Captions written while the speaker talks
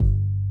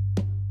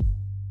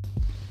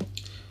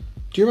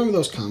Do you remember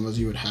those combos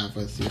you would have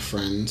with your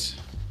friends?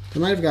 They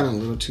might have gotten a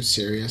little too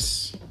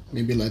serious,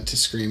 maybe led to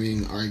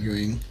screaming,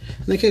 arguing,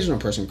 and the occasional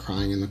person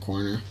crying in the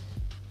corner.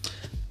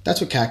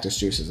 That's what Cactus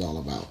Juice is all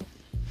about.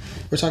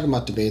 We're talking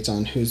about debates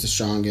on who's the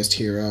strongest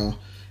hero.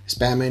 Is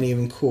Batman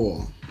even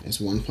cool?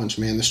 Is One Punch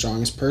Man the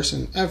strongest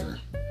person ever?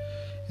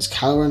 Is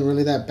Kylo Ren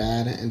really that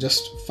bad? And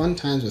just fun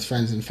times with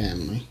friends and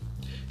family.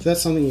 If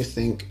that's something you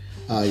think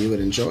you would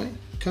enjoy,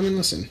 come and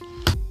listen.